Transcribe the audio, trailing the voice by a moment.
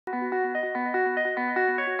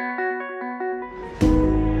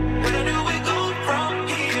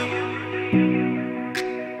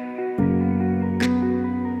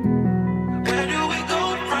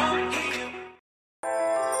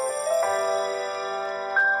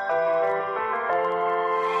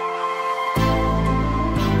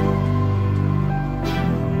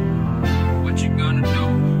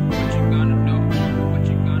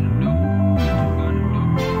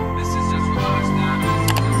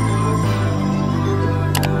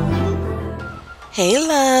Hey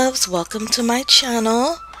loves, welcome to my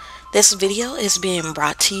channel. This video is being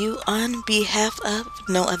brought to you on behalf of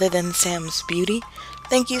no other than SamsBeauty.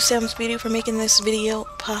 Thank you SamsBeauty for making this video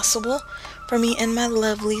possible for me and my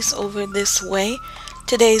lovelies over this way.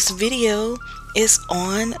 Today's video is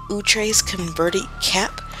on Outre's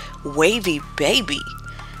Converticap Wavy Baby,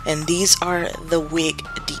 and these are the wig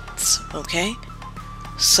deets, okay?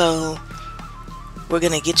 So we're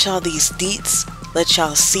gonna get y'all these deets, let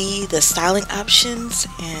y'all see the styling options,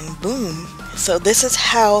 and boom. So this is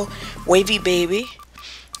how Wavy Baby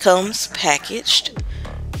comes packaged.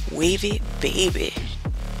 Wavy Baby.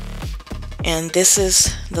 And this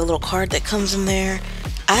is the little card that comes in there.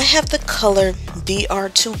 I have the color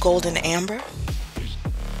DR2 Golden Amber.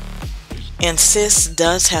 And sis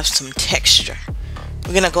does have some texture.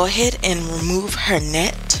 We're gonna go ahead and remove her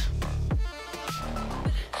net.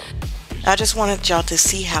 I just wanted y'all to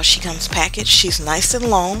see how she comes packaged. She's nice and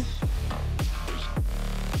long,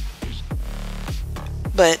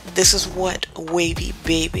 but this is what Wavy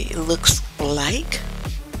Baby looks like.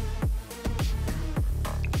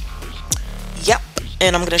 Yep,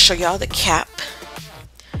 and I'm going to show y'all the cap.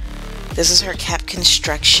 This is her cap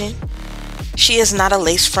construction. She is not a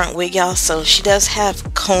lace front wig, y'all, so she does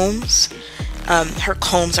have combs. Her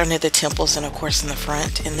combs are near the temples and of course in the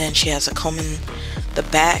front, and then she has a comb in the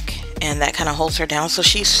back, and that kind of holds her down. So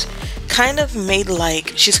she's kind of made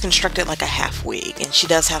like, she's constructed like a half wig, and she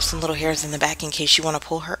does have some little hairs in the back in case you want to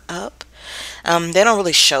pull her up. They don't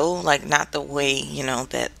really show, like not the way, you know,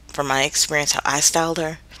 that from my experience how I styled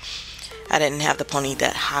her. I didn't have the pony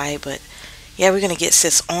that high, but yeah, we're gonna get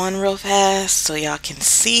sis on real fast so y'all can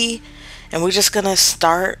see, and we're just gonna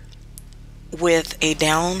start with a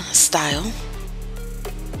down style.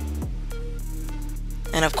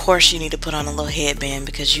 And of course you need to put on a little headband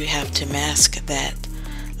because you have to mask that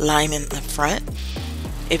line in the front.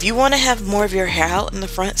 If you want to have more of your hair out in the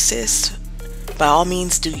front, sis, by all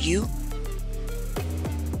means do you.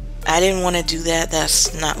 I didn't want to do that.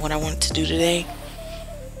 That's not what I wanted to do today.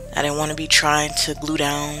 I didn't want to be trying to glue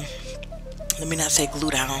down, let me not say glue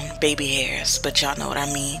down, baby hairs, but y'all know what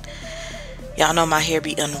I mean. Y'all know my hair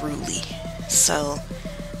be unruly. So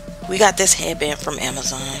we got this headband from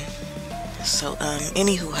Amazon. So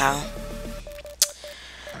anywho, how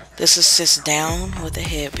this is sis down with a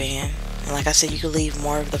headband, and like I said, you can leave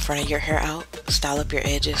more of the front of your hair out, style up your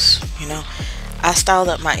edges. You know, I styled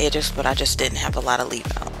up my edges, but I just didn't have a lot of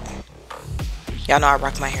leave out. Y'all know I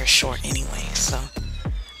rock my hair short anyway, so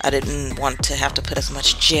I didn't want to have to put as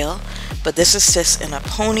much gel. But this is sis in a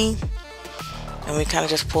pony, and we kind of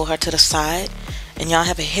just pull her to the side, and y'all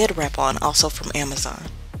have a head wrap on also from Amazon.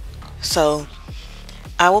 So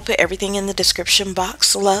I will put everything in the description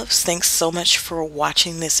box, loves. Thanks so much for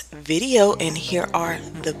watching this video, and here are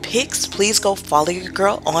the pics. Please go follow your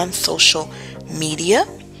girl on social media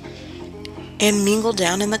and mingle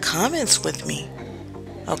down in the comments with me,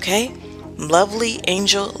 okay?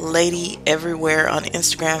 LovelyAngelLady everywhere on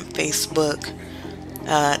Instagram, Facebook,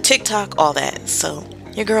 TikTok, all that. So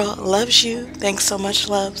your girl loves you. Thanks so much,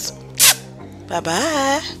 loves. Bye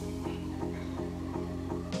bye.